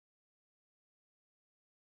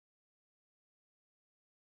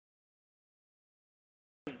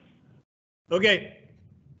Okay.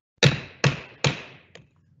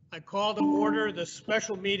 I call to order the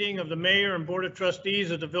special meeting of the Mayor and Board of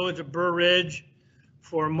Trustees of the Village of Burr Ridge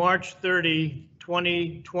for March 30,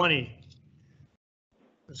 2020.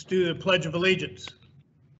 Let's do the Pledge of Allegiance.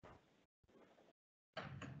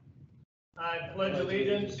 I pledge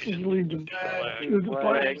allegiance to the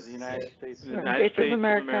flag of the United States of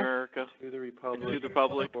America, to the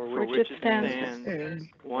republic for for which it stands,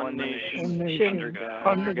 one nation,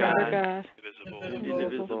 under God,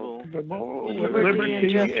 indivisible, with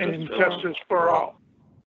liberty and justice for all.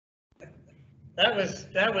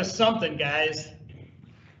 That was something, guys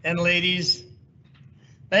and ladies.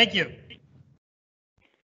 Thank you.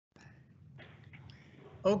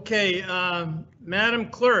 Okay, Madam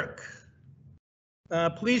Clerk,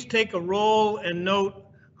 please take a roll and note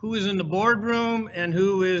who is in the boardroom and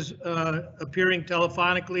who is appearing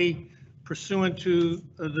telephonically pursuant to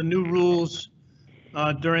the new rules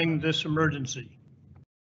during this emergency.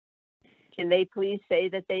 Can they please say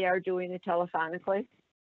that they are doing it telephonically?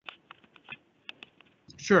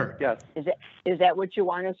 Sure. Yes. Is that what you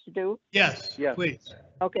want us to do? Yes, Yes. please.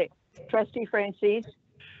 Okay. Trustee Francis,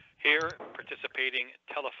 Here, participating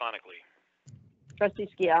telephonically. Trustee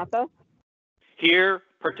Schiappa, Here,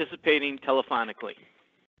 participating telephonically.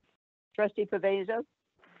 Trustee Pavesa,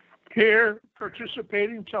 Here,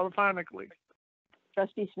 participating telephonically.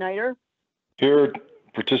 Trustee Snyder, Here,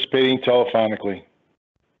 participating telephonically.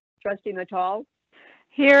 Trustee Mattal,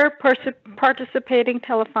 here participating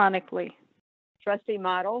telephonically. Trustee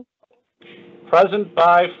Model, Present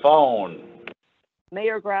by phone.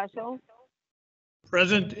 Mayor Grasso,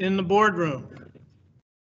 Present in the boardroom.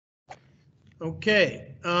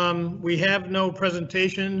 Okay, we have no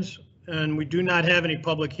presentations and we do not have any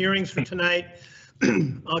public hearings for tonight.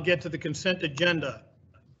 I'll get to the consent agenda.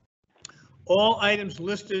 All items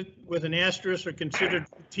listed with an asterisk are considered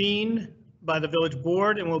routine by the village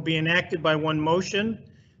board and will be enacted by one motion.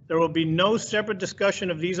 There will be no separate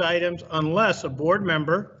discussion of these items unless a board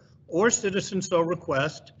member or citizen so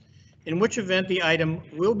request, in which event the item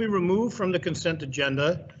will be removed from the consent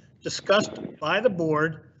agenda, discussed by the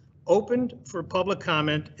board, opened for public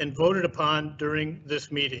comment, and voted upon during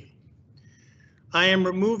this meeting. I am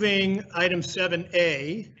removing item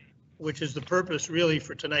 7A, which is the purpose really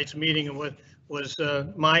for tonight's meeting and what was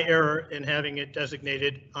my error in having it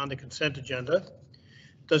designated on the consent agenda.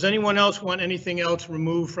 Does anyone else want anything else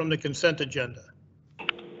removed from the consent agenda?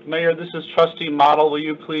 Mayor, this is Trustee Model. Will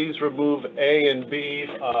you please remove A and B,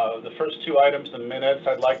 the first two items, the minutes?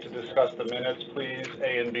 I'd like to discuss the minutes, please.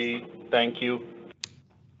 A and B. Thank you.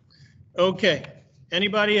 Okay.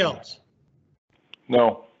 Anybody else?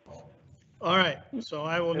 No. All right. So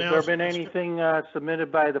I will now. Has there been anything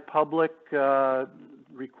submitted by the public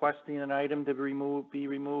requesting an item to be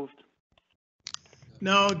removed?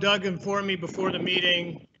 No, Doug informed me before the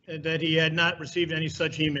meeting that he had not received any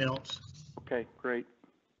such emails. Okay, great.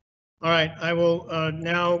 All right, I will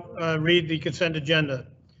now read the consent agenda.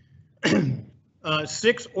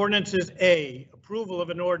 6 ordinances. A, approval of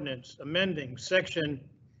an ordinance amending section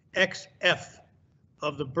XF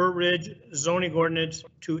of the Burr Ridge zoning ordinance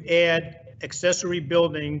to add accessory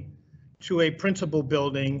building to a principal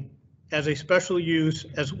building as a special use,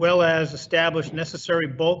 as well as establish necessary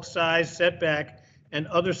bulk size, setback, and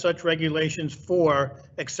other such regulations for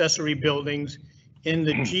accessory buildings in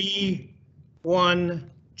the G1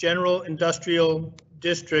 General Industrial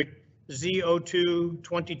District Z02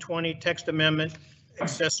 2020 text amendment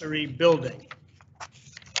accessory building.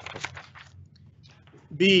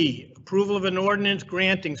 B, approval of an ordinance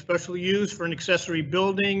granting special use for an accessory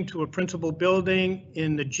building to a principal building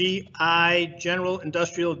in the GI General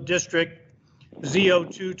Industrial District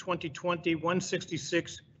Z02 2020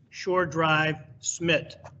 166 Shore Drive,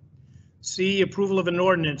 Smith. C, approval of an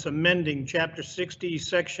ordinance amending Chapter 60,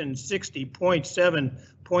 Section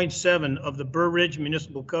 60.7.7 of the Burr Ridge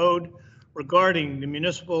Municipal Code regarding the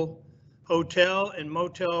municipal hotel and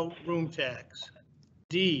motel room tax.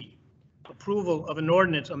 D, approval of an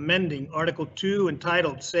ordinance amending Article 2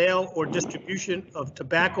 entitled Sale or Distribution of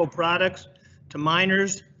Tobacco Products to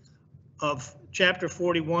Minors of Chapter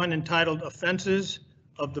 41 entitled Offenses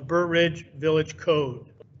of the Burr Ridge Village Code.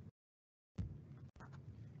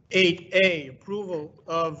 8A, approval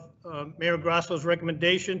of Mayor Grasso's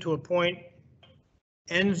recommendation to appoint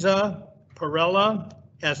Enza Perella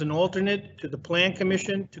as an alternate to the Plan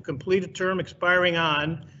Commission to complete a term expiring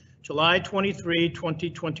on July 23,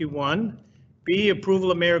 2021. B,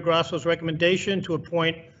 approval of Mayor Grasso's recommendation to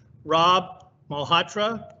appoint Rob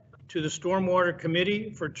Malhotra to the Stormwater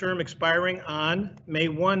Committee for a term expiring on May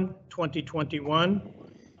 1, 2021.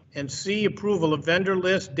 And C, approval of vendor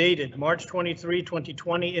list dated March 23,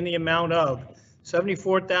 2020 in the amount of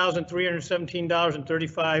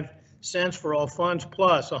 $74,317.35 for all funds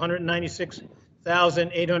plus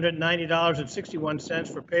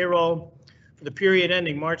 $196,890.61 for payroll for the period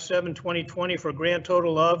ending March 7, 2020 for a grand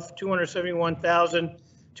total of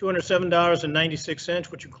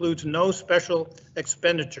 $271,207.96, which includes no special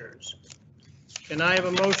expenditures. Can I have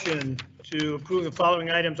a motion to approve the following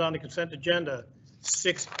items on the consent agenda?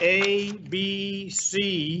 6A, B,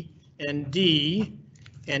 C, and D,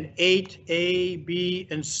 and 8A, B,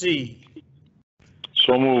 and C.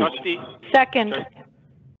 So moved. Trustee, Second.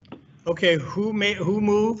 Okay, who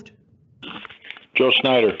moved? Joe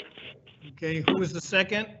Snyder. Okay, who was the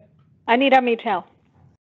second? Anita Mitel.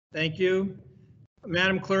 Thank you.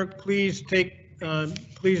 Madam Clerk, please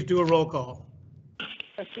please do a roll call.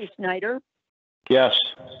 Trustee Snyder, Yes.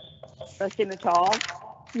 trustee Matal,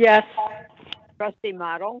 Yes. trustee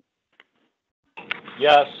Model,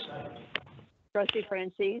 Yes. trustee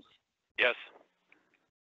Francis, Yes.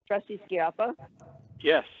 trustee Schiappa,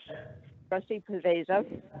 yes. trustee Pavesa,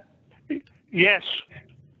 Yes.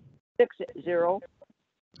 6-0.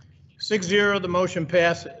 6-0, the motion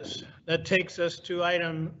passes. That takes us to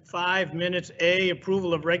item 5, minutes A,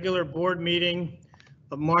 approval of regular board meeting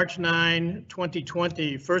of March 9,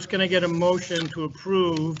 2020. First, can I get a motion to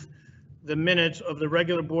approve the minutes of the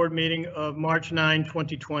regular board meeting of March 9,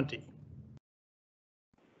 2020?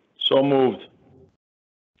 So moved.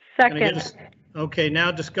 Can I get Second. Okay,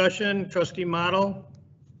 now discussion, trustee Model.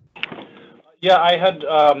 Yeah, I had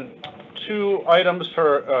two items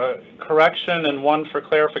for correction and one for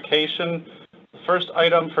clarification. The first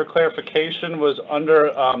item for clarification was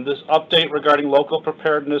under this update regarding local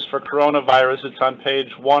preparedness for coronavirus. It's on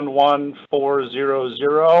page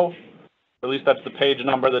 11400. At least that's the page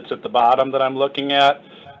number that's at the bottom that I'm looking at.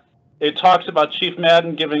 It talks about Chief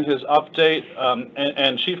Madden giving his update,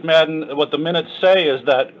 and Chief Madden, what the minutes say is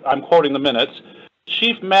that, I'm quoting the minutes,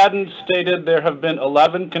 Chief Madden stated there have been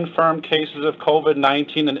 11 confirmed cases of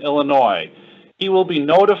COVID-19 in Illinois. He will be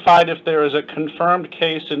notified if there is a confirmed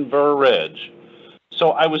case in Burr Ridge.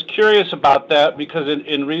 So I was curious about that because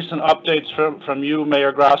in recent updates from you,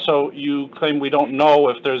 Mayor Grasso, you claim we don't know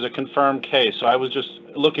if there's a confirmed case. So I was just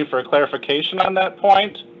looking for a clarification on that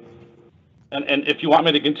point. And if you want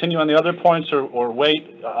me to continue on the other points or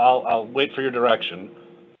wait, I'll wait for your direction.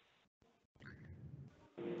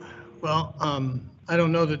 Well, I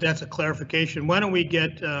don't know that that's a clarification. Why don't we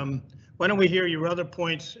hear your other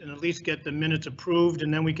points and at least get the minutes approved,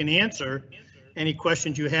 and then we can answer any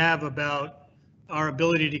questions you have about our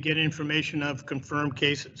ability to get information of confirmed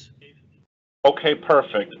cases. Okay,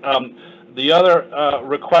 perfect. The other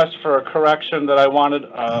request for a correction that I wanted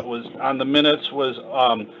was on the minutes was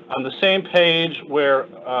on the same page where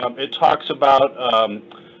it talks about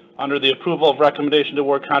under the approval of recommendation to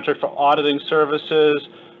award contract for auditing services.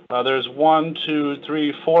 There's 1, 2,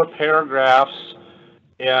 3, 4 paragraphs,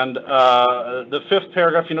 and the fifth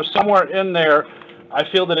paragraph, somewhere in there, I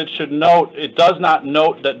feel that it does not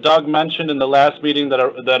note that Doug mentioned in the last meeting that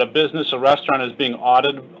a business, a restaurant is being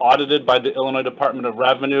audited by the Illinois Department of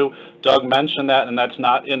Revenue. Doug mentioned that, and that's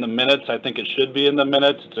not in the minutes. I think it should be in the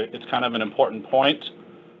minutes. It's kind of an important point.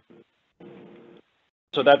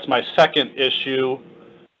 So that's my second issue.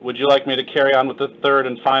 Would you like me to carry on with the third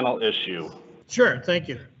and final issue? Sure, thank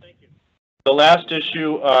you. The last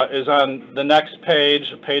issue is on the next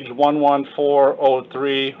page, page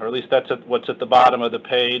 11403, or at least that's what's at the bottom of the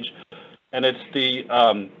page. And it's the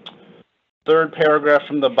third paragraph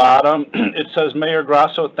from the bottom. It says, Mayor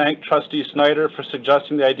Grasso thanked Trustee Snyder for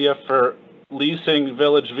suggesting the idea for leasing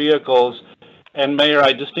village vehicles. And Mayor,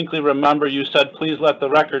 I distinctly remember you said, please let the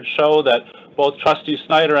record show that both Trustee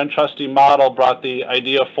Snyder and Trustee Model brought the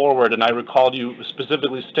idea forward. And I recalled you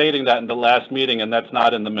specifically stating that in the last meeting, and that's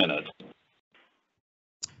not in the minutes.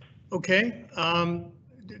 Okay,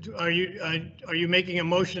 are you making a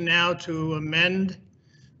motion now to amend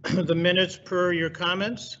the minutes per your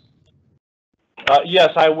comments?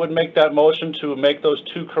 Yes, I would make that motion to make those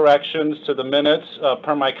two corrections to the minutes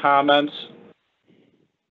per my comments.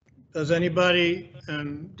 Does anybody,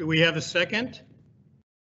 do we have a second?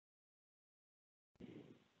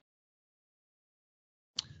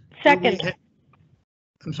 Second.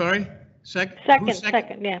 I'm sorry?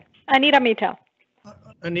 Second, Yeah. Anita Mitel.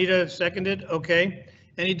 Anita seconded, okay.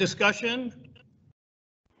 Any discussion?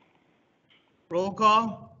 Roll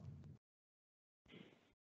call?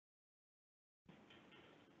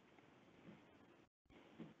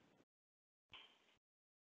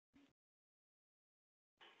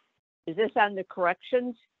 Is this on the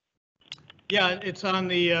corrections? Yeah, it's on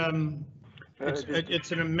the,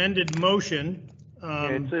 it's an amended motion.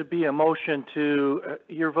 It'd be a motion to,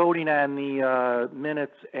 you're voting on the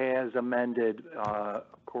minutes as amended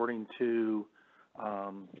according to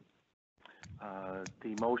the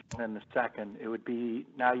motion and the second. It would be,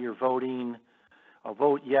 now you're voting, a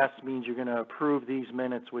vote yes means you're going to approve these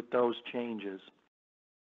minutes with those changes.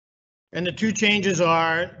 And the two changes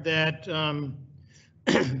are that,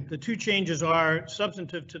 the two changes are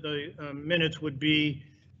substantive to the minutes would be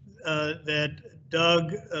that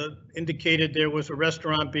Doug indicated there was a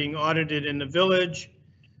restaurant being audited in the village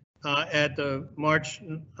at the March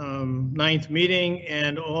 9th meeting,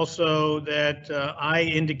 and also that I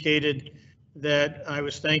indicated that I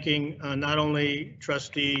was thanking not only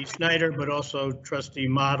Trustee Snyder, but also Trustee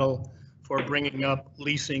Model for bringing up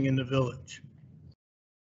leasing in the village.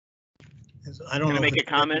 I don't know. Can I make a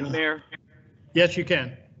comment, Mayor? Yes, you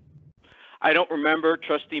can. I don't remember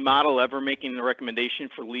Trustee Model ever making the recommendation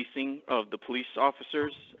for leasing of the police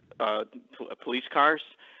officers, police cars.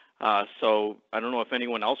 So I don't know if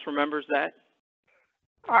anyone else remembers that.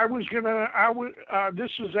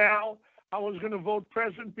 This is Al. I was gonna vote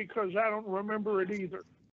present because I don't remember it either.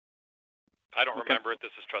 I don't remember it.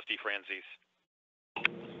 This is Trustee Franzese.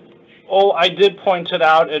 Oh, I did point it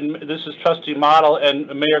out, and this is Trustee Model, and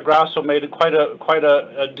Mayor Grasso made quite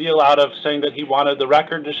a deal out of saying that he wanted the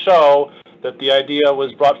record to show that the idea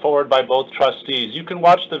was brought forward by both trustees. You can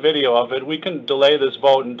watch the video of it. We can delay this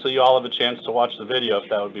vote until you all have a chance to watch the video, if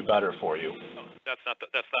that would be better for you. That's not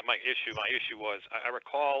my issue. My issue was, I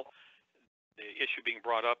recall the issue being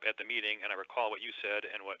brought up at the meeting, and I recall what you said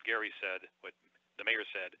and what Gary said, what the mayor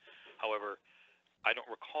said. However, I don't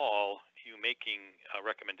recall you making a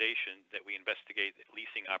recommendation that we investigate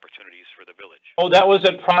leasing opportunities for the village. Oh, that was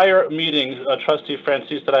at prior meetings, Trustee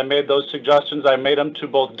Francis, that I made those suggestions. I made them to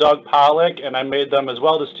both Doug Pollock, and I made them as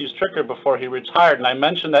well to Steve Stricker before he retired. And I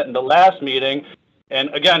mentioned that in the last meeting.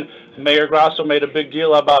 And again, Mayor Grasso made a big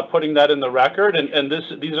deal about putting that in the record. And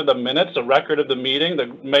these are the minutes, the record of the meeting. The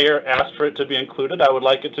mayor asked for it to be included. I would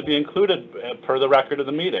like it to be included per the record of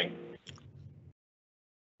the meeting.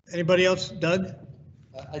 Anybody else? Doug?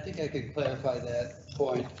 I think I can clarify that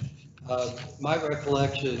point. My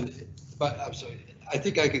recollection, but I'm sorry, I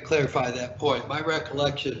think I can clarify that point. My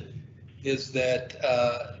recollection is that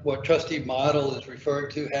what Trustee Model is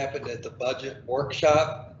referring to happened at the budget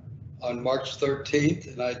workshop on March 13th.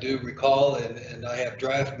 And I do recall, and I have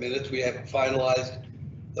draft minutes. We haven't finalized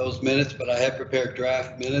those minutes, but I have prepared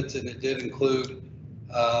draft minutes, and it did include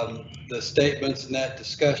the statements in that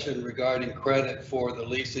discussion regarding credit for the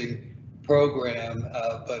leasing program,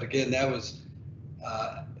 but again, that was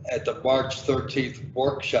at the March 13th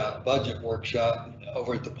workshop, budget workshop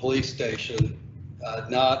over at the police station,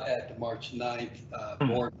 not at the March 9th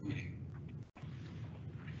board meeting.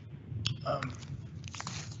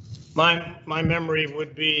 My memory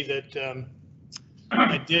would be that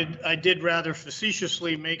I did rather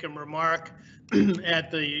facetiously make a remark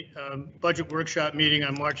at the budget workshop meeting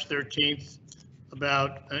on March 13th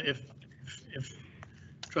about if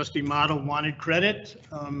Trustee Model wanted credit.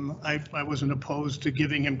 I wasn't opposed to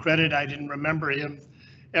giving him credit. I didn't remember him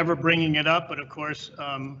ever bringing it up, but of course,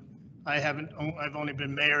 I've only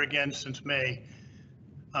been mayor again since May.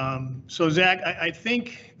 So Zach, I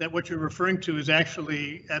think that what you're referring to is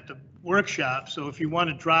actually at the workshop. So if you want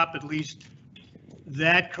to drop at least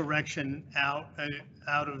that correction out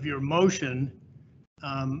of your motion,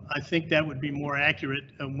 I think that would be more accurate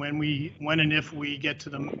when and if we get to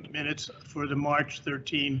the minutes for the March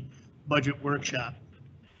 13 budget workshop.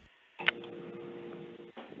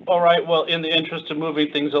 All right, well, in the interest of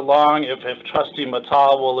moving things along, if Trustee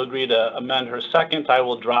Matal will agree to amend her second, I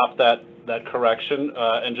will drop that correction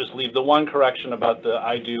and just leave the one correction about the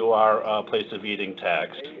I do our place of eating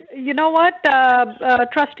tax. You know what,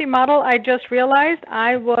 Trustee Model, I just realized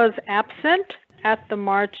I was absent at the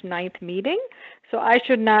March 9th meeting. So I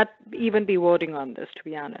should not even be voting on this, to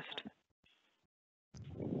be honest.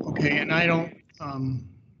 Okay, and I don't.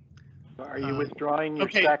 Are you withdrawing your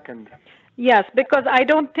second? Yes, because I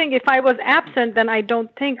don't think if I was absent, then I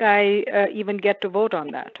don't think I even get to vote on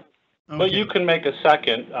that. Okay. But you can make a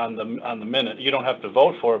second on the minute. You don't have to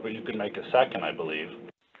vote for it, but you can make a second, I believe.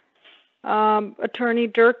 Attorney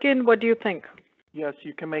Durkin, what do you think? Yes,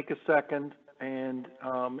 you can make a second, and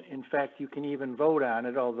in fact, you can even vote on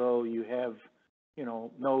it, although you have,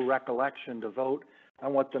 no recollection to vote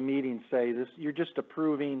on what the meetings say. You're just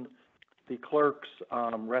approving the clerk's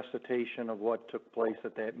recitation of what took place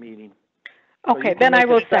at that meeting. Okay, then I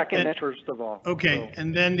will second it. First of all. Okay, so.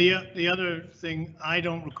 And then the other thing, I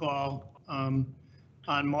don't recall on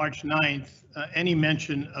March 9th any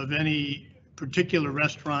mention of any particular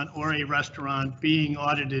restaurant or a restaurant being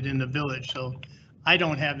audited in the village. So I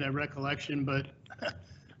don't have that recollection, but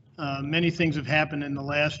many things have happened in the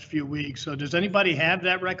last few weeks. So does anybody have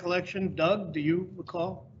that recollection? Doug, do you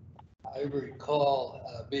recall? I recall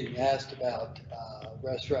being asked about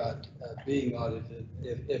restaurant being audited.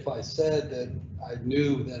 If I said that I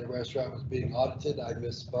knew that a restaurant was being audited, I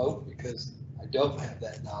misspoke because I don't have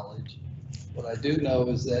that knowledge. What I do know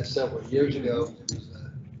is that several years ago, there was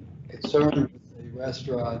a concern with a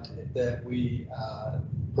restaurant that we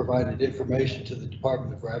provided information to the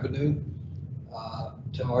Department of Revenue.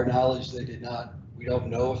 To our knowledge, they did not, we don't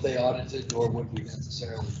know if they audited, nor would we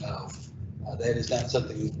necessarily know. That is not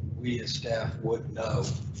something we as staff would know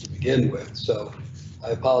to begin with. So I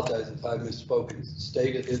apologize if I misspoke and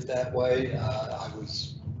stated it that way. I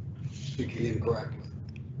was speaking incorrectly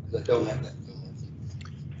because I don't have that knowledge.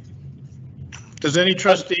 Does any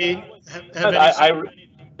trustee have any? I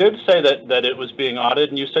did say that it was being audited,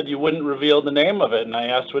 and you said you wouldn't reveal the name of it, and I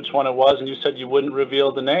asked which one it was, and you said you wouldn't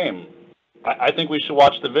reveal the name. I think we should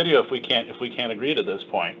watch the video if we can't agree to this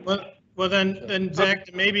point. Well, then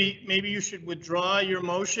Zach, maybe you should withdraw your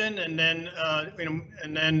motion and then,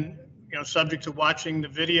 subject to watching the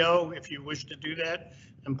video, if you wish to do that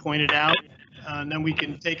and point it out, and then we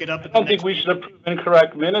can take it up at the next. I don't think we should approve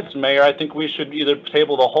incorrect minutes, Mayor. I think we should either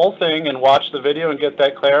table the whole thing and watch the video and get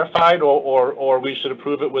that clarified, or we should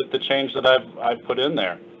approve it with the change that I've put in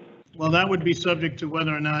there. Well, that would be subject to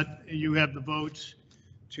whether or not you have the votes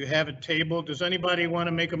to have it tabled. Does anybody want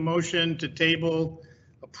to make a motion to table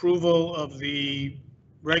approval of the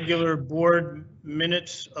regular board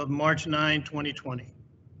minutes of March 9, 2020?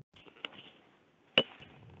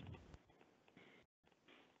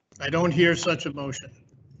 I don't hear such a motion.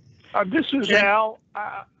 This is Ken? Al.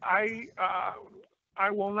 I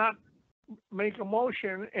will not make a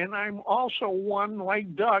motion, and I'm also one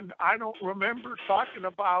like Doug. I don't remember talking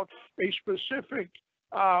about a specific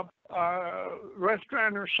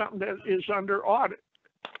restaurant or something that is under audit.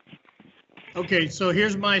 Okay, so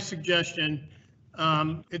here's my suggestion.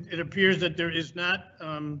 It appears that there is not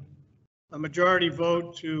a majority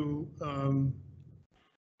vote to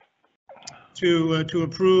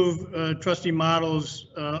approve Trustee Mottle's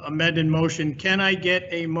amended motion. Can I get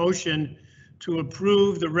a motion to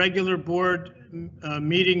approve the regular board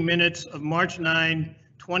meeting minutes of March 9,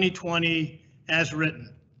 2020 as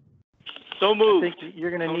written? So moved. I think you're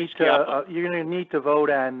going to need to vote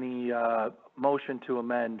on the motion to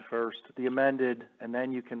amend first, the amended, and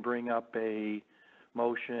then you can bring up a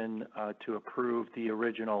motion to approve the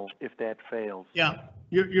original if that fails. Yeah,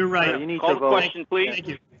 you're right. So you need Call to the vote. question, please. Thank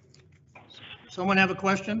you. Someone have a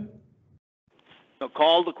question? No,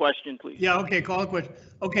 call the question, please. Yeah, okay, call the question.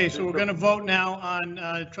 Okay, so we're going to vote now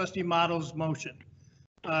on Trustee Mottle's motion.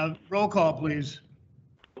 Roll call, please.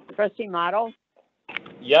 Trustee Model,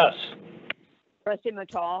 Yes. Trustee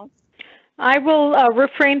Mattal, I will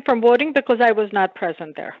refrain from voting because I was not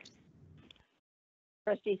present there.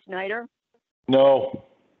 Trustee Snyder, No.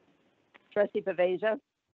 Trustee Pavesa,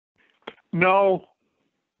 No.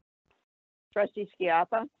 Trustee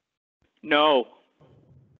Schiappa, No.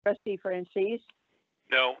 Trustee Francis,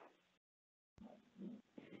 No.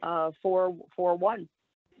 4-1.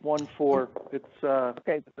 1-4. It's,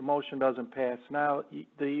 Okay. the motion doesn't pass. Now,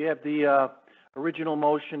 you have the original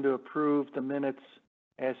motion to approve the minutes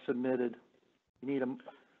as submitted. You need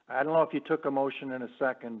I don't know if you took a motion in a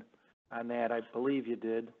second on that. I believe you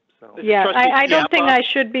did, so. Yeah, Trustee I don't think Schiappa? I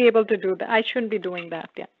should be able to do that. I shouldn't be doing that,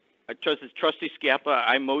 yeah. Trustee Schiappa,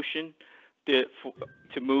 I motion to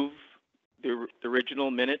move the original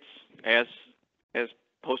minutes as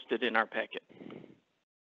posted in our packet.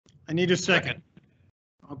 I need a second.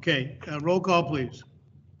 Okay, roll call, please.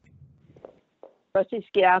 Trustee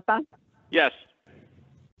Schiappa, Yes.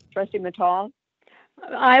 Trustee Mattal,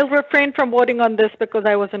 I'll refrain from voting on this because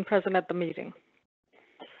I wasn't present at the meeting.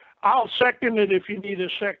 I'll second it if you need a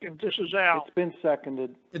second. This is Al. It's been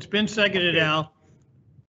seconded. It's been seconded, Al.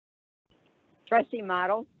 Trustee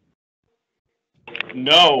Model,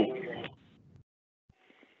 No.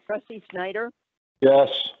 Trustee Snyder, Yes.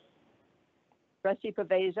 Trustee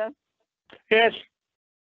Pavesa, Yes.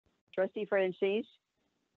 Trustee Francis,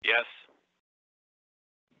 Yes.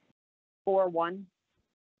 4-1.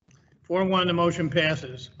 4-1, the motion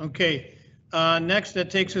passes. Okay, next, that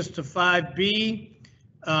takes us to 5B,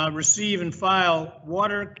 receive and file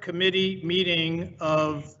Water Committee meeting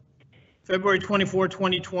of February 24,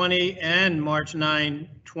 2020 and March 9,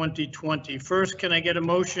 2020. First, can I get a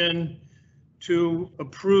motion to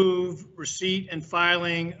approve receipt and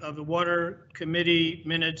filing of the Water Committee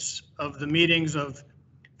minutes of the meetings of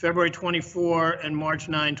February 24 and March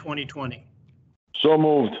 9, 2020? So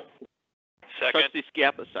moved. Second. Trustee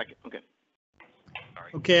Schiappa, second. Okay. Sorry.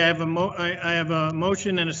 Okay, I have a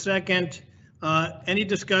motion and a second. Any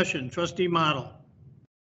discussion? Trustee Model.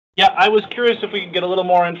 Yeah, I was curious if we could get a little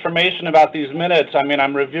more information about these minutes. I mean,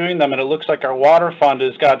 I'm reviewing them, and it looks like our water fund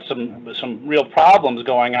has got some real problems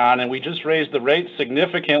going on, and we just raised the rates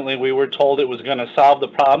significantly. We were told it was going to solve the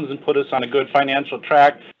problems and put us on a good financial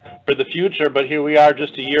track for the future, but here we are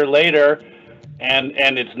just a year later, and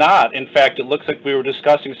it's not. In fact, it looks like we were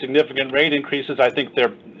discussing significant rate increases. I think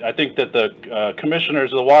that the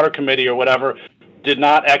commissioners of the water committee or whatever did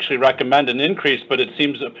not actually recommend an increase, but it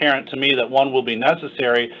seems apparent to me that one will be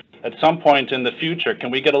necessary at some point in the future.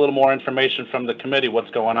 Can we get a little more information from the committee?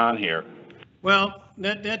 What's going on here? Well,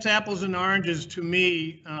 that's apples and oranges to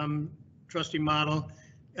me, Trustee Model.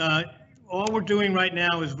 All we're doing right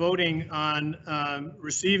now is voting on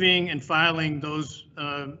receiving and filing those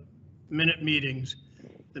the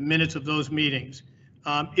minutes of those meetings.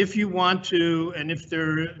 If you want to, and if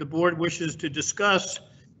the board wishes to discuss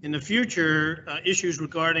in the future issues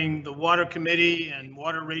regarding the water committee and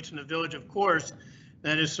water rates in the village, of course,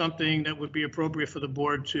 that is something that would be appropriate for the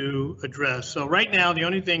board to address. So right now, the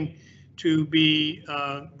only thing to be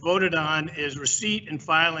voted on is receipt and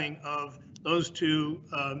filing of those two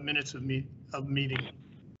minutes of meeting.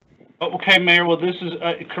 Okay, Mayor, well, this is,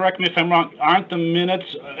 correct me if I'm wrong, aren't the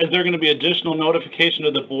minutes, is there going to be additional notification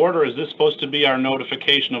to the board, or is this supposed to be our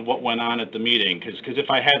notification of what went on at the meeting? Because if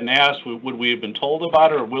I hadn't asked, would we have been told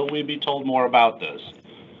about it, or will we be told more about this?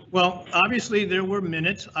 Well, obviously there were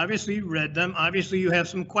minutes, obviously you read them, obviously you have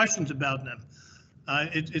some questions about them.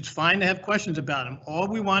 It's fine to have questions about them. All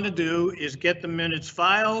we want to do is get the minutes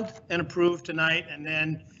filed and approved tonight, and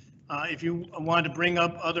then if you want to bring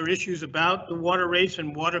up other issues about the water rates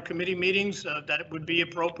and water committee meetings, that would be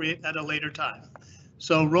appropriate at a later time.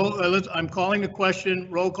 So I'm calling the question.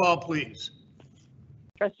 Roll call, please.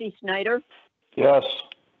 Trustee Snyder, Yes.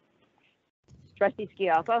 trustee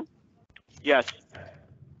Schiappa, Yes.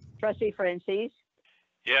 trustee Francis,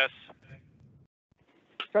 Yes.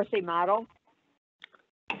 trustee Model,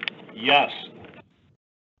 Yes.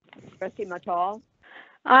 trustee Matal,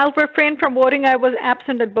 I'll refrain from voting. I was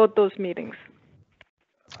absent at both those meetings.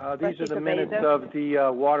 These are the Trustee minutes Cabeza? of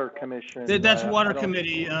the Water Commission. That's I water don't-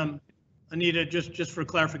 committee, Anita, just for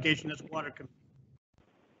clarification, that's water committee.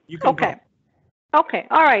 You can Okay. vote. Okay,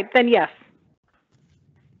 all right, then yes.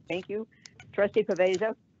 Thank you. Trustee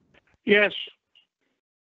Cabeza, Yes.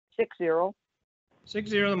 6-0.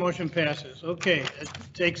 6-0, the motion passes. Okay,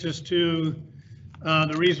 that takes us to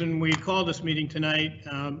the reason we called this meeting tonight,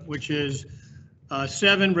 which is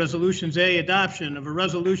 7, Resolutions A, adoption of a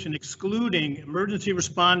resolution excluding emergency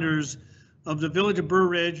responders of the Village of Burr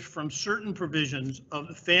Ridge from certain provisions of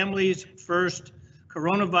the Families First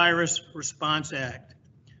Coronavirus Response Act.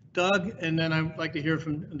 Doug, and then I'd like to hear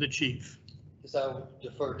from the chief. Yes, I will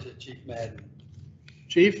defer to Chief Madden.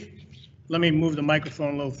 Chief, let me move the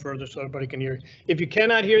microphone a little further so everybody can hear. If you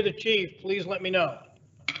cannot hear the chief, please let me know.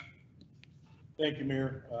 Thank you,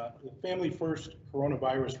 Mayor. The Family First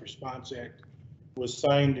Coronavirus Response Act was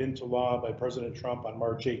signed into law by President Trump on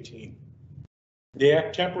March 18. The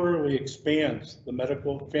act temporarily expands the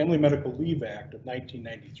Family Medical Leave Act of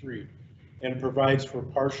 1993 and provides for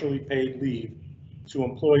partially paid leave to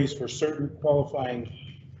employees for certain qualifying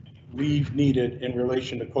leave needed in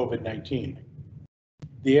relation to COVID-19.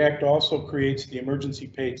 The act also creates the Emergency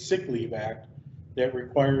Paid Sick Leave Act that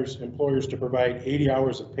requires employers to provide 80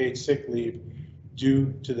 hours of paid sick leave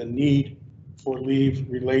due to the need for leave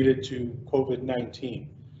related to COVID-19.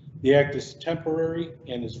 The act is temporary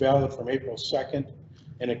and is valid from April 2nd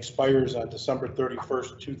and expires on December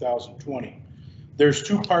 31st, 2020. There's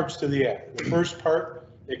two parts to the act. The first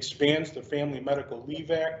part expands the Family Medical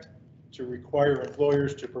Leave Act to require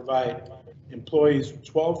employers to provide employees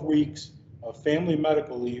 12 weeks of family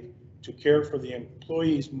medical leave to care for the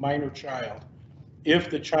employee's minor child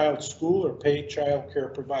if the child's school or paid child care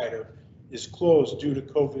provider is closed due to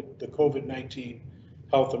the COVID-19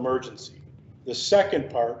 health emergency. The second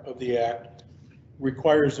part of the act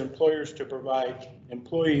requires employers to provide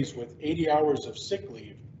employees with 80 hours of sick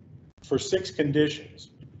leave for 6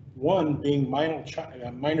 conditions, one being minor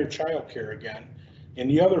child care again, and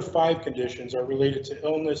the other 5 conditions are related to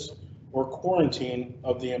illness or quarantine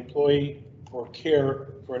of the employee or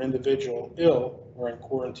care for an individual ill or in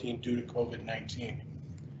quarantine due to COVID-19.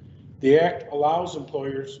 The act allows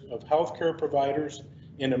employers of healthcare providers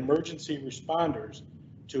and emergency responders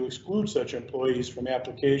to exclude such employees from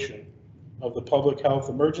application of the public health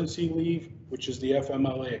emergency leave, which is the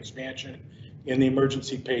FMLA expansion, and the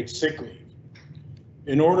emergency paid sick leave.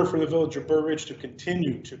 In order for the Village of Burr Ridge to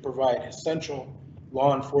continue to provide essential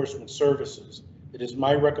law enforcement services, it is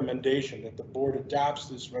my recommendation that the board adopts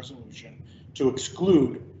this resolution to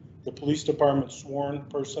exclude the police department's sworn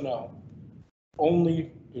personnel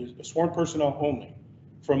only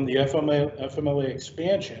from the FMLA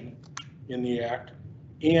expansion in the Act,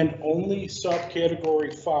 and only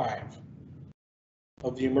subcategory 5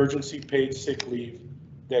 of the emergency paid sick leave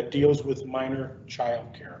that deals with minor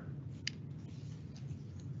child care.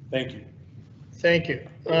 Thank you. Thank you.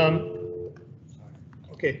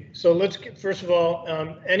 Okay, so let's get, first of all,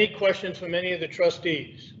 any questions from any of the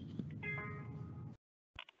trustees?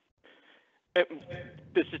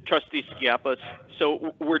 This is Trustee Skiappas.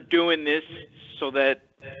 So we're doing this so that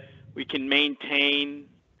we can maintain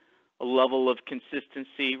a level of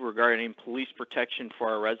consistency regarding police protection for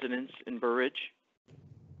our residents in Burridge?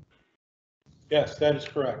 Yes, that is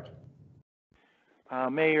correct.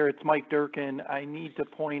 Mayor, it's Mike Durkin. I need to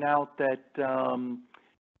point out that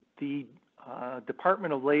the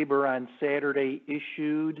Department of Labor on Saturday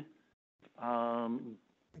issued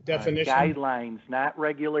Definition? guidelines, not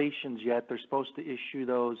regulations yet. They're supposed to issue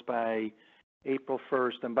those by April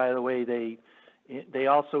 1st. And by the way, they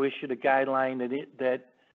also issued a guideline that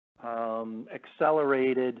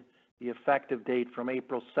accelerated the effective date from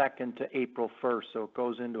April 2nd to April 1st. So it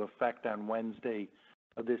goes into effect on Wednesday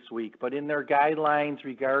of this week. But in their guidelines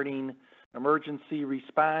regarding emergency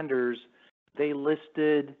responders, they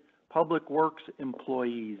listed public works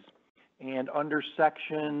employees. And under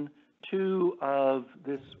Section 2 of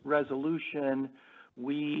this resolution,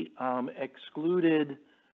 we excluded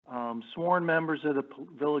sworn members of the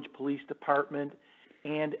Village Police Department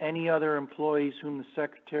and any other employees whom the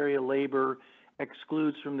Secretary of Labor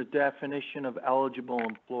excludes from the definition of eligible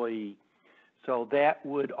employee. So that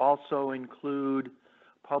would also include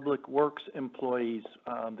public works employees.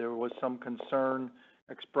 There was some concern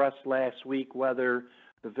expressed last week whether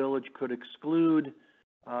the village could exclude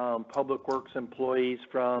public works employees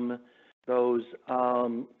from those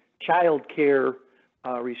child care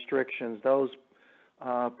restrictions. Those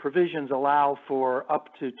provisions allow for up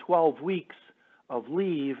to 12 weeks of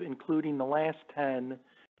leave, including the last 10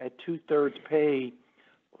 at 2/3 pay,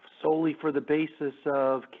 solely for the basis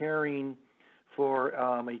of caring for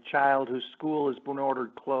a child whose school has been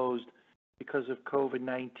ordered closed because of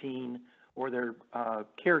COVID-19 or their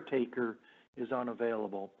caretaker is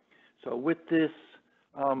unavailable. So with this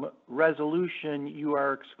resolution, you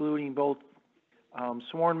are excluding both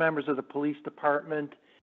sworn members of the police department,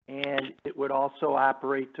 and it would also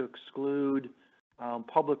operate to exclude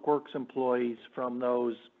public works employees from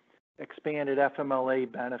those expanded FMLA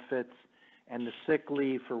benefits and the sick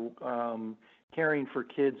leave for caring for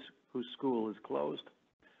kids whose school is closed.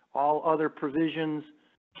 All other provisions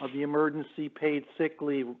of the Emergency Paid Sick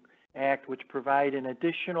Leave Act, which provide an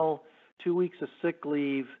additional 2 weeks of sick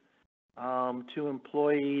leave to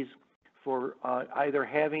employees for either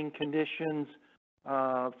having conditions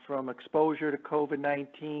from exposure to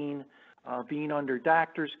COVID-19, being under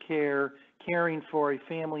doctor's care, caring for a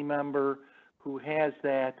family member who has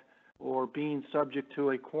that, or being subject to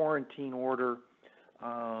a quarantine order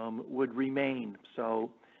would remain.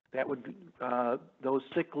 So that would be, those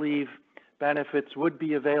sick leave benefits would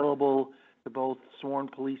be available to both sworn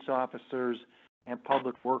police officers and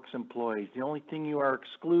public works employees. The only thing you are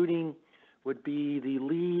excluding would be the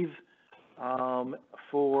leave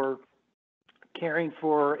for caring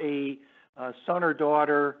for a son or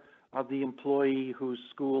daughter of the employee whose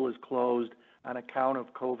school is closed on account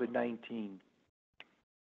of COVID-19.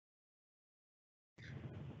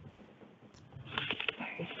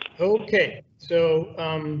 Okay, so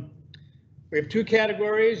we have two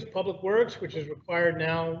categories: public works, which is required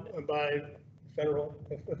now by federal,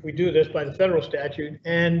 if we do this by the federal statute,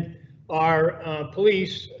 and our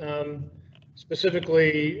police,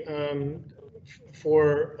 specifically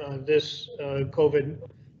for this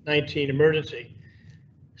COVID-19 emergency.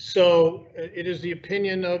 So it is the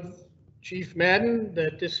opinion of Chief Madden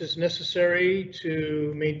that this is necessary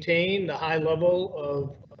to maintain the high level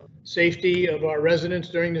of safety of our residents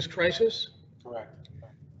during this crisis? Correct.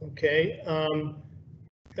 Okay.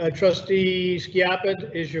 Trustee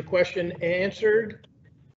Skiappa, is your question answered?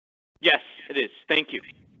 Yes, it is. Thank you.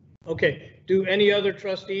 Okay. Do any other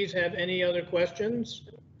trustees have any other questions?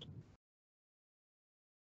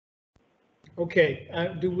 Okay.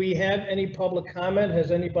 Do we have any public comment?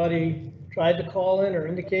 Has anybody tried to call in or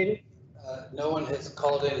indicated? No one has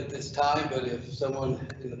called in at this time, but if someone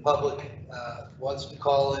in the public wants to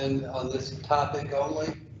call in on this topic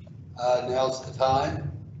only, now's the time.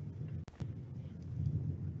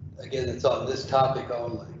 Again, it's on this topic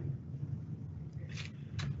only.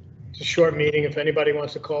 It's a short meeting. If anybody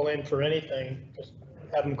wants to call in for anything, just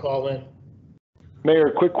have them call in.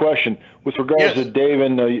 Mayor, quick question. With regards Yes. to Dave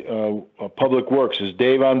and the Public Works, is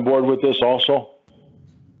Dave on board with this also?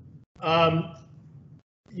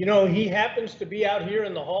 You know, he happens to be out here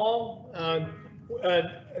in the hall.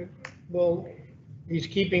 Well, he's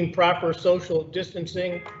keeping proper social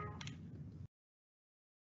distancing.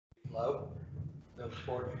 Hello? No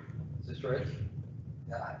support. Is this Rich?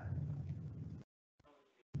 Yeah.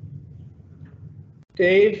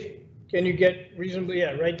 Dave, can you get reasonably,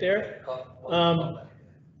 yeah, right there?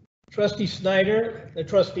 Trustee Snyder, the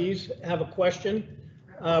trustees have a question.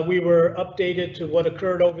 We were updated to what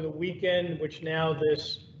occurred over the weekend, which now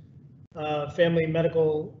this Family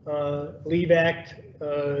Medical Leave Act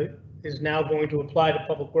is now going to apply to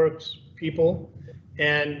Public Works people.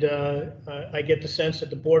 And I get the sense that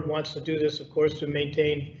the board wants to do this, of course, to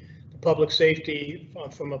maintain the public safety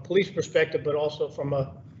from a police perspective, but also from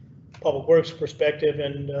a Public Works perspective.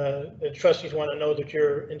 And the trustees want to know that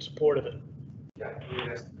you're in support of it. Yeah.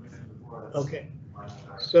 Okay.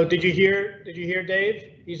 So did you hear Dave?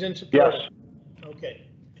 He's in support. Yes. Okay.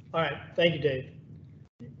 All right. Thank you, Dave.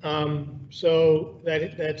 So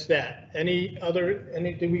that's that.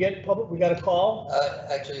 Did we get public? We got a call?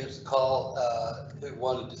 Actually, it was a call, who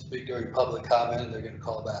wanted to speak during public comment, and they're going to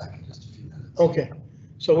call back in just a few minutes. Okay.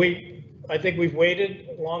 So I think we've waited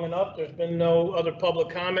long enough. There's been no other public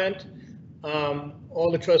comment.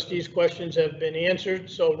 All the trustees' questions have been answered.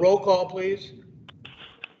 So roll call, please.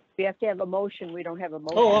 We have to have a motion. We don't have a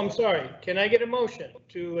motion. Oh, I'm sorry. Can I get a motion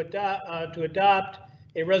to adopt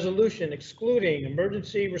a resolution excluding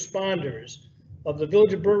emergency responders of the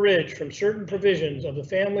Village of Burr Ridge from certain provisions of the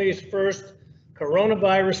Families First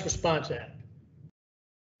Coronavirus Response Act?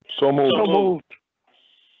 So moved. So moved.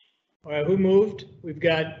 All right, who moved? We've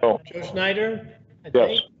got Oh. Joe Schneider, I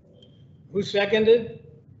Yes. think. Who seconded?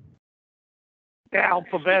 Al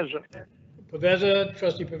Paveza. Paveza,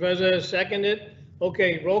 trustee Paveza seconded.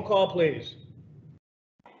 Okay, roll call, please.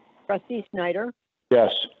 Trustee Snyder,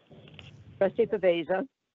 Yes. trustee Paveza,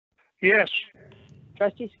 Yes.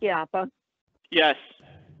 trustee Schiappa, Yes.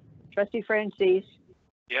 trustee Francis,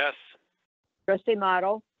 Yes. trustee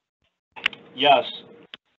Model, Yes.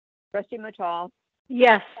 trustee Matal,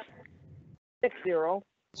 Yes. 6-0.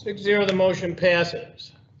 6-0, the motion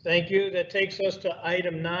passes. Thank you. That takes us to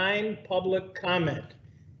item 9, public comment.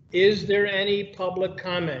 Is there any public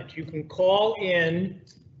comment? You can call in.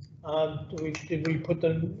 Did we put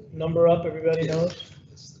the number up? Everybody knows?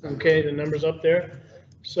 Okay, the number's up there.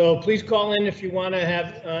 So please call in if you want to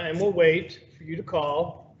have, and we'll wait for you to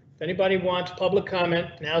call. If anybody wants public comment,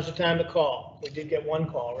 now's the time to call. We did get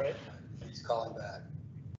one call, right? He's calling back.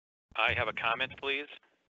 I have a comment, please,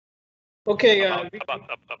 Okay, about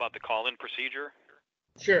the call-in procedure.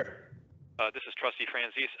 sure. This is Trustee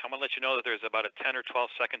Francis. I'm going to let you know that there's about a 10 or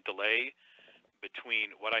 12-second delay between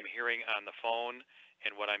what I'm hearing on the phone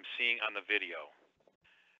and what I'm seeing on the video.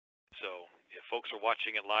 So if folks are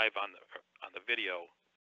watching it live on the video,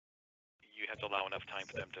 you have to allow enough time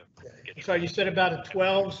for them to get. So you said about a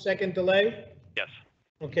 12-second delay? Yes.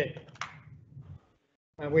 Okay.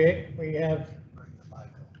 We have,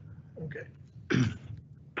 okay.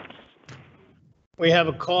 We have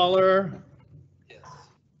a caller Yes.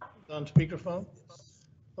 on speakerphone.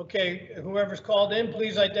 Okay, whoever's called in,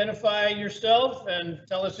 please identify yourself and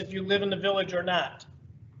tell us if you live in the village or not.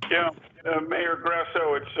 Yeah, Mayor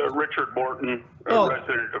Grasso, it's Richard Morton, a Oh.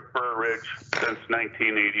 resident of Burr Ridge since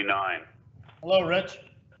 1989. Hello, Rich.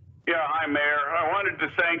 Yeah, hi, Mayor. I wanted to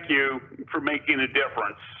thank you for making a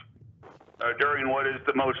difference during what is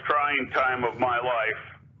the most trying time of my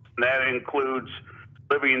life. And that includes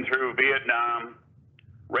living through Vietnam,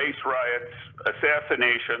 race riots,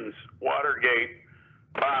 assassinations, Watergate,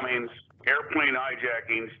 bombings, airplane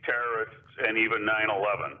hijackings, terrorists, and even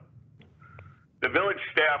 9/11. The village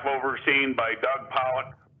staff overseen by Doug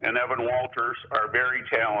Pollock and Evan Walters are very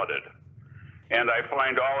talented. And I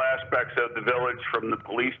find all aspects of the village, from the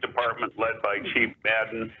police department led by Chief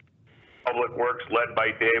Madden, Public Works led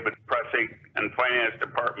by David Pressig, and Finance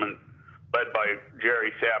Department led by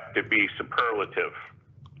Jerry Sapp, to be superlative.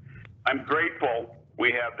 I'm grateful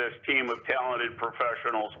we have this team of talented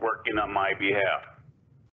professionals working on my behalf.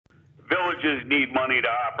 Villages need money to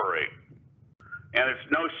operate. And it's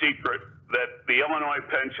no secret that the Illinois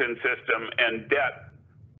pension system and debt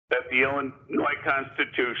that the Illinois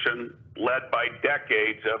Constitution, led by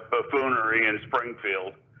decades of buffoonery in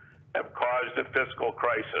Springfield, have caused a fiscal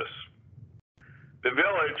crisis. The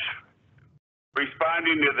village,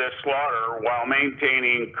 responding to this slaughter while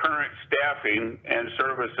maintaining current staffing and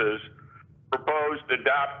services, proposed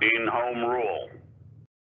adopting home rule.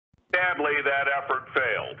 Sadly, that effort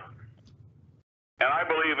failed. And I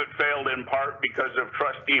believe it failed in part because of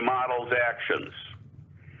Trustee Model's actions.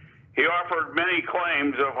 He offered many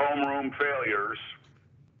claims of homeroom failures,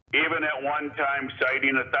 even at one time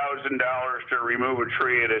citing $1,000 to remove a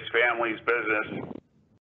tree at his family's business,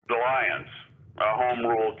 Alliance, a home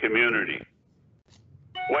rule community.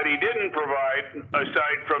 What he didn't provide,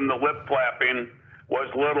 aside from the lip flapping,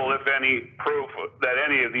 was little, if any, proof that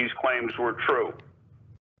any of these claims were true.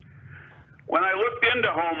 When I looked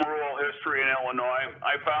into home rule history in Illinois,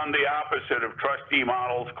 I found the opposite of Trustee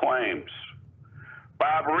Model's claims.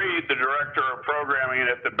 Bob Reed, the director of programming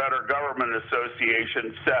at the Better Government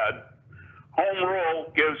Association, said, home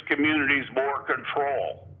rule gives communities more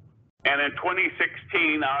control. And in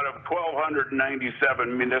 2016, out of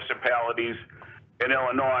 1,297 municipalities in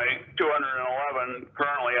Illinois, 211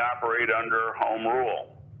 currently operate under home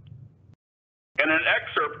rule. In an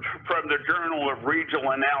excerpt from the Journal of Regional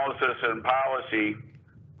Analysis and Policy,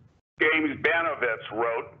 James Banovitz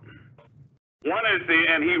wrote,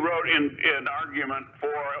 he wrote in argument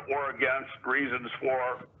for or against reasons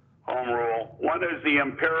for home rule. One is the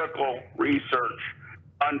empirical research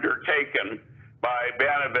undertaken by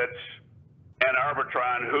Banovitz and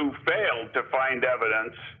Arbitron, who failed to find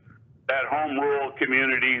evidence that home rule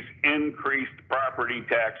communities increased property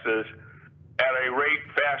taxes at a rate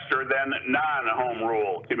faster than non-home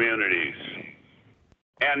rule communities.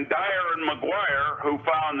 And Dyer and McGuire, who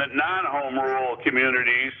found that non-home rule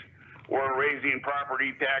communities were raising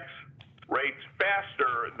property tax rates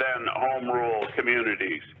faster than home rule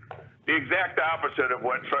communities. The exact opposite of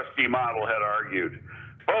what Trustee Model had argued.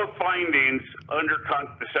 Both findings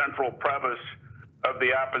undercut the central premise of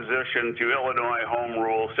the opposition to Illinois home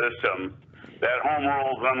rule system, that home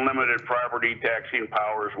rule's unlimited property taxing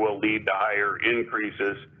powers will lead to higher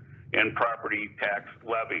increases in property tax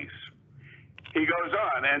levies. He goes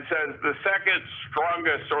on and says the second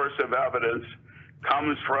strongest source of evidence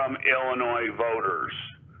comes from Illinois voters.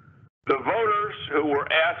 The voters who were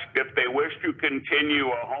asked if they wish to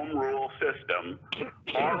continue a home rule system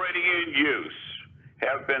already in use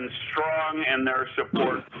have been strong in their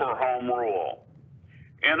support for home rule.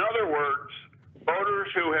 In other words,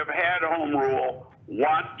 voters who have had home rule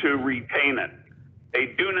want to retain it. They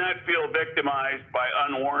do not feel victimized by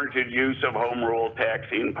unwarranted use of home rule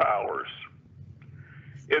taxing powers.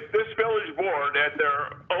 If this village board at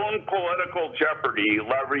their own political jeopardy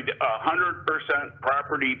levied 100%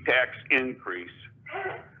 property tax increase,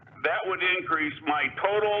 that would increase my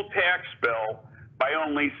total tax bill by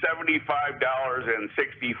only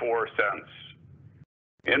 $75.64.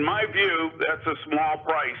 In my view, that's a small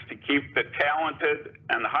price to keep the talented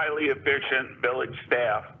and highly efficient village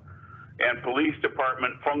staff and police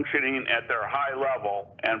department functioning at their high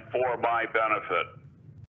level and for my benefit.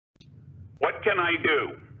 What can I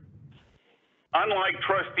do? Unlike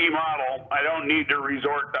Trustee Model, I don't need to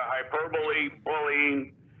resort to hyperbole,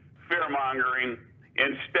 bullying, fear-mongering.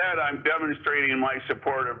 Instead, I'm demonstrating my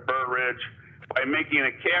support of Burr Ridge by making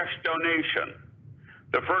a cash donation.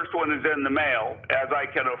 The first one is in the mail, as I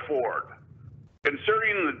can afford.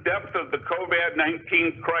 Considering the depth of the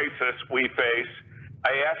COVID-19 crisis we face,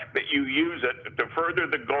 I ask that you use it to further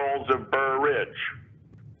the goals of Burr Ridge,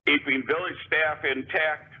 keeping village staff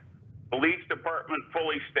intact, police department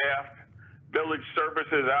fully staffed, village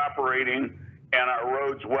services operating, and our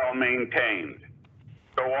roads well maintained,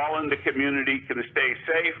 so all in the community can stay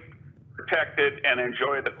safe, protected, and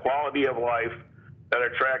enjoy the quality of life that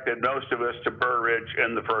attracted most of us to Burr Ridge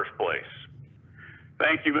in the first place.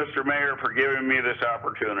 Thank you, Mr. Mayor, for giving me this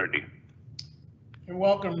opportunity. You're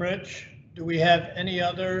welcome, Rich. Do we have any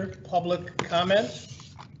other public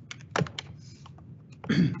comments?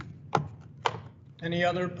 Any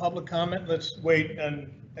other public comment? Let's wait,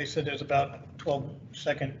 and they said there's about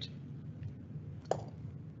 12-second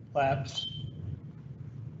lapse.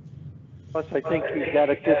 Plus, I think you've got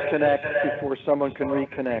to disconnect before someone can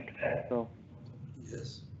reconnect, so.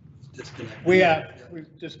 Yes, disconnect.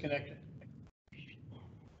 We've disconnected.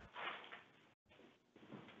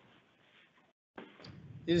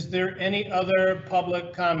 Is there any other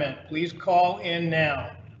public comment? Please call in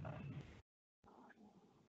now.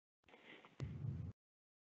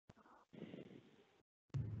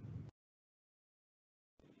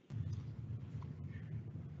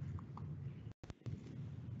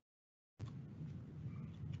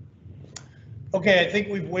 Okay, I think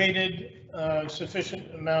we've waited a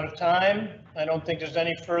sufficient amount of time. I don't think there's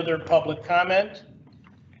any further public comment.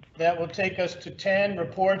 That will take us to 10,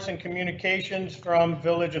 reports and communications from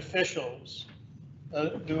village officials.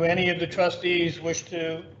 Do any of the trustees wish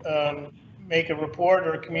to make a report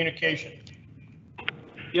or a communication?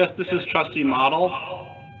 Yes, this is Trustee Model.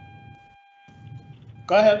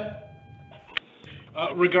 Go ahead.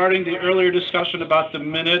 Regarding the earlier discussion about the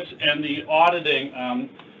minutes and the auditing,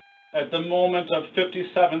 At the moment of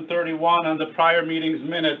 57:31 on the prior meeting's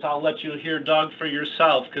minutes, I'll let you hear Doug for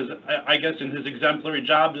yourself, because I guess in his exemplary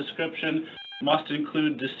job description must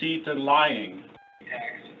include deceit and lying.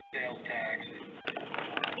 Tax, sales tax,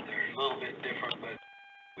 they're a little bit different, but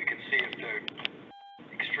we can see if they're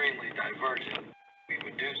extremely divergent, we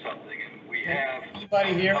would do something, and we have.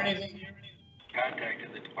 Anybody hear anything?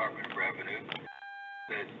 Contacted the Department of Revenue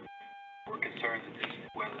that we're concerned that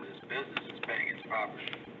whether this business is paying its property.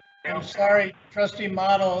 I'm sorry, trustee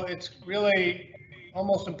Model, it's really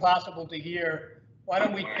almost impossible to hear. Why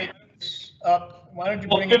don't we take this up? Why don't you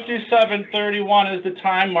Well, bring 57:31 is the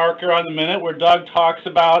time marker on the minute where Doug talks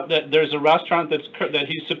about that there's a restaurant that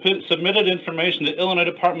he submitted information to Illinois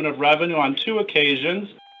Department of Revenue on 2 occasions,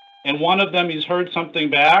 and one of them he's heard something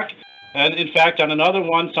back. And in fact, on another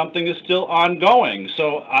one, something is still ongoing.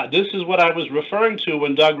 So this is what I was referring to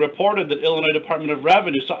when Doug reported that Illinois Department of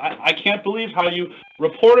Revenue. So I can't believe how you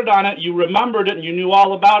reported on it. You remembered it and you knew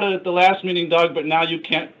all about it at the last meeting, Doug, but now you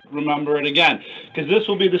can't remember it again. Because this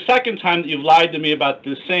will be the second time that you've lied to me about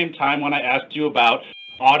the same time when I asked you about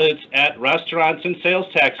audits at restaurants and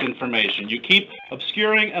sales tax information. You keep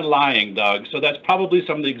obscuring and lying, Doug. So that's probably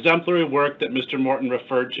some of the exemplary work that Mr. Morton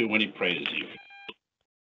referred to when he praised you.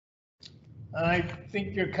 I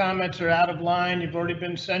think your comments are out of line. You've already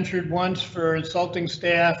been censured once for insulting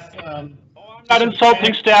staff. I'm not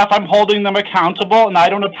insulting staff. I'm holding them accountable, and I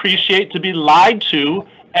don't appreciate to be lied to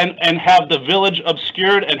and have the village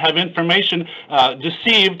obscured and have information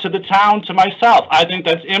deceived to the town, to myself. I think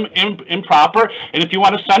that's improper, and if you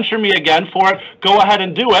want to censure me again for it, go ahead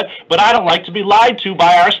and do it, but I don't like to be lied to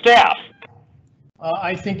by our staff.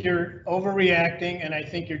 I think you're overreacting, and I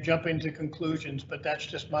think you're jumping to conclusions, but that's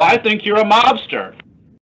just my... I think you're a mobster.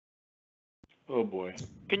 Oh, boy.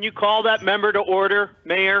 Can you call that member to order,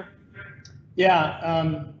 Mayor?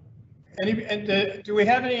 Yeah. Do we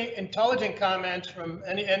have any intelligent comments from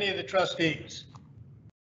any of the trustees?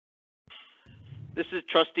 This is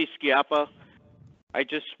Trustee Schiappa. I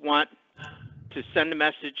just want to send a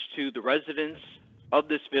message to the residents of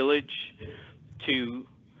this village to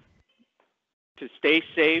stay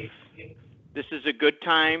safe. This is a good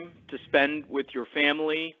time to spend with your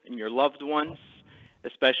family and your loved ones,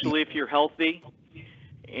 especially if you're healthy.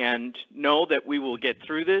 And know that we will get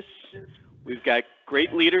through this. We've got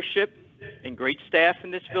great leadership and great staff in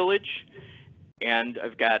this village, and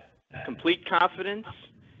I've got complete confidence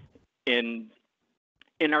in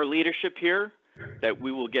our leadership here that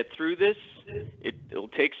we will get through this. It'll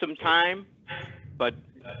take some time, but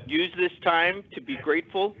use this time to be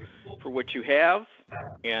grateful for what you have,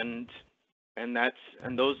 and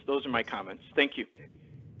those are my comments. Thank you.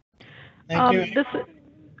 Thank you.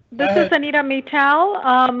 This is Anita Mittal.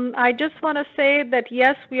 I just want to say that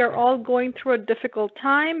yes, we are all going through a difficult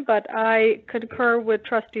time, but I concur with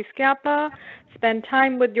Trustee Schiappa. Spend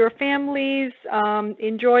time with your families.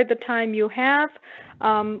 Enjoy the time you have.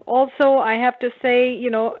 Also, I have to say,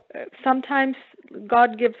 sometimes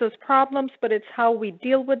God gives us problems, but it's how we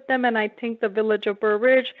deal with them. And I think the Village of Burr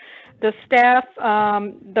Ridge, the staff,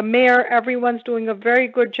 the mayor, everyone's doing a very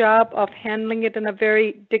good job of handling it in a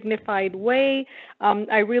very dignified way.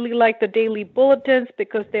 I really like the daily bulletins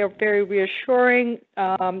because they're very reassuring.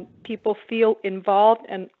 People feel involved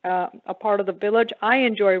and a part of the village. I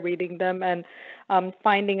enjoy reading them and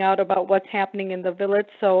finding out about what's happening in the village.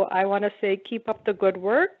 So I want to say keep up the good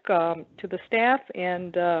work to the staff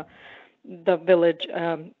and the village.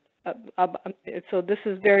 So this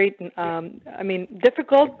is very,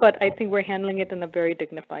 difficult, but I think we're handling it in a very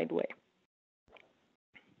dignified way.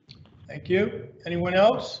 Thank you. Anyone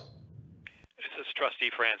else? This is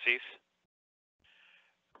Trustee Francis.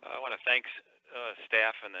 I want to thank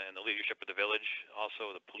staff and the leadership of the village,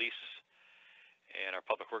 also the police and our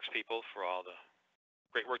public works people for all the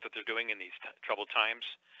great work that they're doing in these troubled times.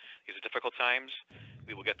 These are difficult times.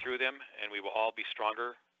 We will get through them, and we will all be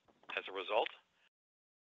stronger as a result.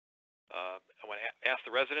 I want to ask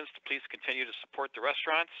the residents to please continue to support the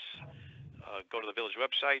restaurants. Go to the village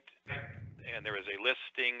website, and there is a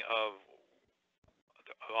listing of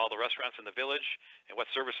all the restaurants in the village and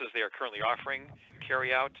what services they are currently offering: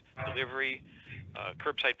 carry out, delivery,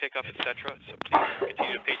 curbside pickup, etc. So please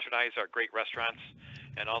continue to patronize our great restaurants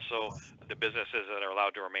and also the businesses that are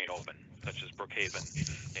allowed to remain open, such as Brookhaven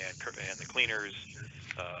and the cleaners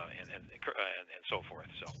and so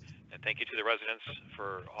forth. So, and thank you to the residents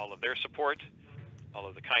for all of their support, all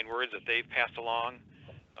of the kind words that they've passed along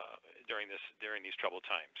during these troubled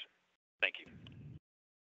times. Thank you.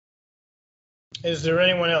 Is there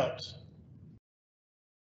anyone else?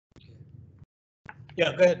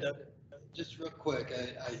 Yeah, go ahead, Doug. Just real quick,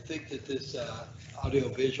 I think that this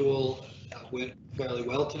audio-visual went fairly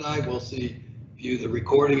well tonight. We'll view the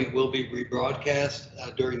recording. It will be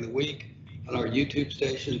rebroadcast during the week on our YouTube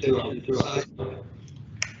station through our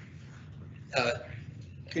site.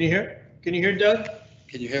 Can you hear Doug?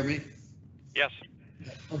 Can you hear me? Yes.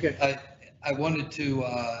 Okay. I wanted to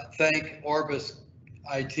thank Orbis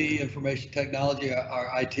IT, Information Technology,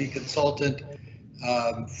 our IT consultant,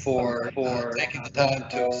 for taking the time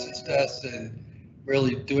to assist us and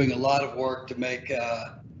really doing a lot of work to make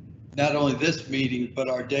not only this meeting, but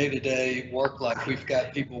our day-to-day work life. We've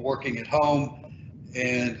got people working at home,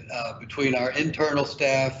 and between our internal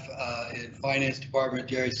staff in Finance Department,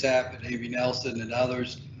 Jerry Sapp and Amy Nelson and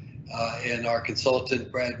others, and our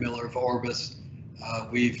consultant, Brad Miller of Orbis,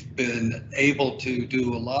 we've been able to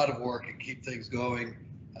do a lot of work and keep things going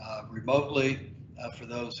remotely for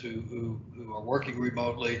those who are working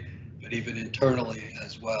remotely, but even internally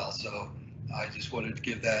as well. So I just wanted to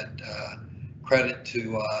give that credit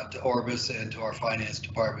to Orbis and to our finance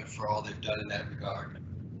department for all they've done in that regard.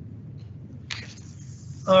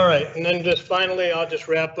 All right, and then just finally, I'll just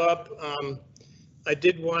wrap up. I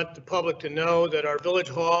did want the public to know that our village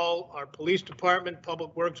hall, our police department,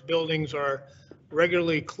 public works buildings are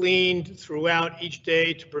regularly cleaned throughout each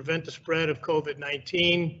day to prevent the spread of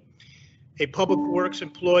COVID-19. A public works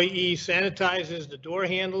employee sanitizes the door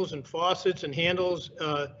handles and faucets and handles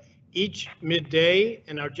each midday,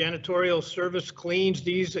 and our janitorial service cleans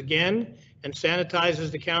these again and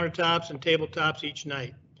sanitizes the countertops and tabletops each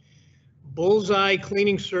night. Bullseye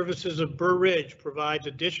Cleaning Services of Burr Ridge provides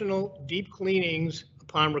additional deep cleanings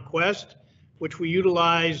upon request, which we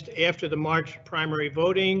utilized after the March primary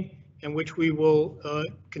voting and which we will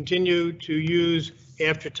continue to use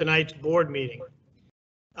after tonight's board meeting.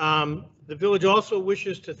 The village also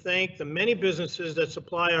wishes to thank the many businesses that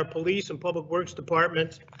supply our police and public works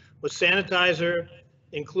departments with sanitizer,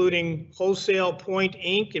 including Wholesale Point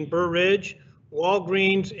Inc. in Burr Ridge,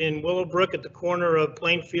 Walgreens in Willowbrook at the corner of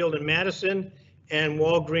Plainfield and Madison, and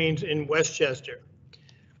Walgreens in Westchester.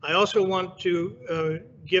 I also want to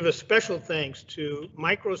give a special thanks to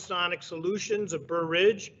Microsonic Solutions of Burr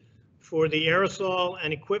Ridge for the aerosol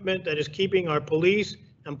and equipment that is keeping our police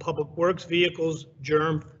and public works vehicles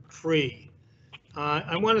germ-free.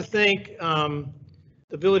 I want to thank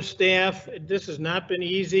the village staff. This has not been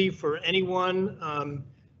easy for anyone.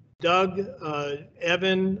 Doug,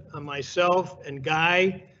 Evan, myself, and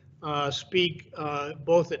Guy speak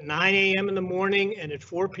both at 9 a.m. in the morning and at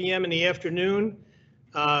 4 p.m. in the afternoon.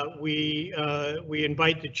 We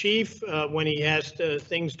invite the chief when he has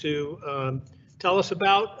things to tell us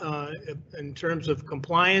about in terms of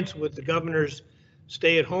compliance with the governor's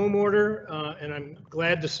stay-at-home order, and I'm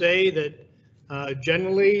glad to say that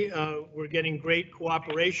generally we're getting great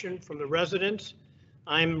cooperation from the residents.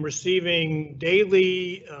 I'm receiving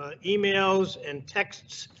daily emails and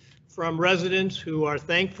texts from residents who are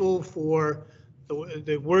thankful for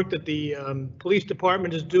the work that the police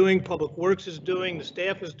department is doing, public works is doing, the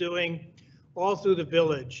staff is doing, all through the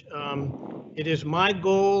village. It is my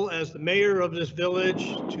goal as the mayor of this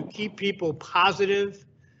village to keep people positive,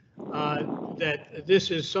 that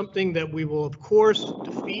this is something that we will of course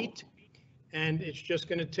defeat, and it's just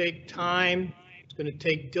going to take time, it's going to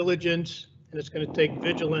take diligence, and it's going to take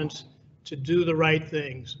vigilance to do the right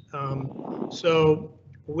things. So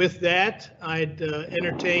with that, I'd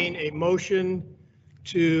entertain a motion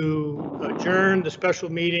to adjourn the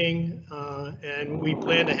special meeting, and we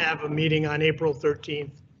plan to have a meeting on April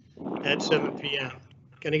 13th at 7 p.m.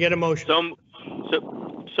 Can I get a motion?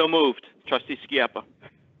 So moved. Trustee Schiappa.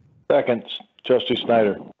 Second, Trustee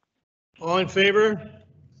Snyder. All in favor?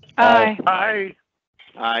 Aye. Aye.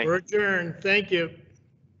 Aye. We're adjourned. Thank you.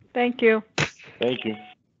 Thank you. Thank you.